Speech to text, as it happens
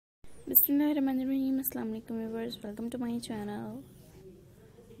Bismillahirrahmanirrahim. Assalamu alaikum viewers. Welcome to my channel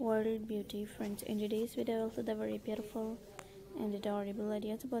World Beauty Friends. In today's video I'll show the very beautiful and adorable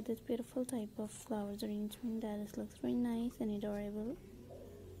ideas about this beautiful type of flowers arrangement that looks very nice and adorable.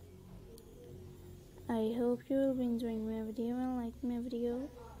 I hope you will be enjoying my video and like my video.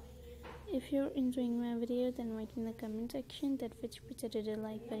 If you're enjoying my video, then write in the comment section that which picture did you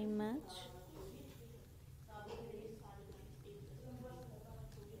like very much.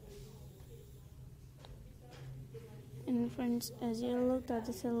 And friends, as you look at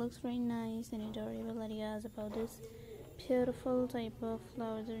this, it looks very nice and adorable ideas about this beautiful type of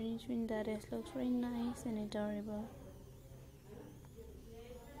flowers arrangement that looks very nice and adorable.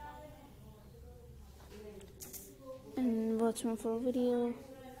 And watch my full video,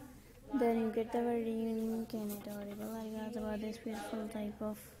 then you get the very unique and adorable ideas about this beautiful type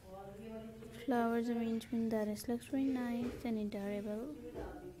of flowers arrangement that looks very nice and adorable.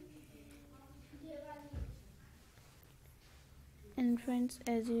 And friends,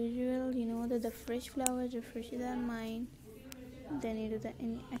 as usual, you know that the fresh flowers refreshes our mind. Then you do the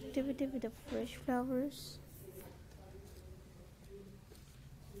activity with the fresh flowers.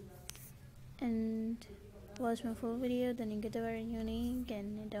 And watch my full video, then you get a very unique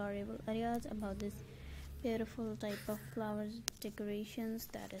and adorable ideas about this beautiful type of flowers decorations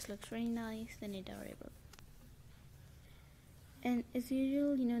that looks very nice and adorable. And as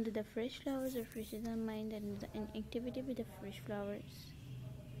usual, you know that the fresh flowers refreshes our mind and the activity with the fresh flowers.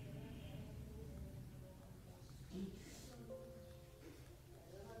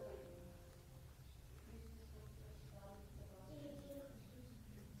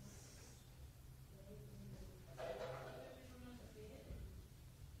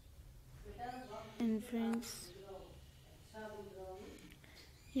 And friends,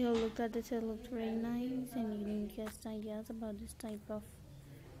 you looked at this, it looked very nice and you didn't get ideas about this type of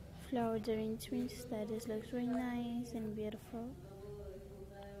flower arrangements that looks very nice and beautiful.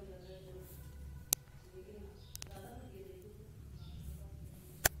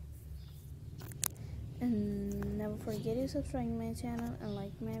 And never forget to subscribe my channel and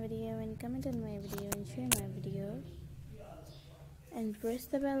like my video and comment on my video and share my video. And press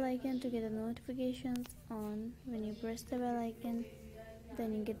the bell icon to get the notifications on. When you press the bell icon,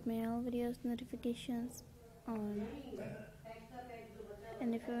 then you get my all videos notifications on.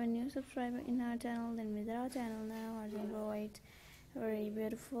 And if you're a new subscriber in our channel, then visit our channel now. Our channel provides very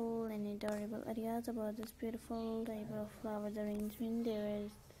beautiful and adorable ideas about this beautiful type of flowers arrangement. There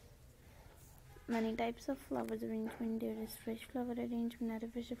is many types of flowers arrangement. There is fresh flower arrangement,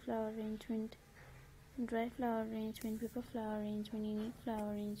 artificial flower arrangement, dry flower arrangement, paper flower arrangement, unique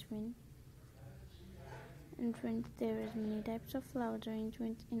flower arrangement. And friends, there is many types of flower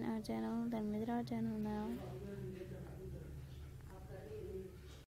arrangement in our channel. Then visit our channel now.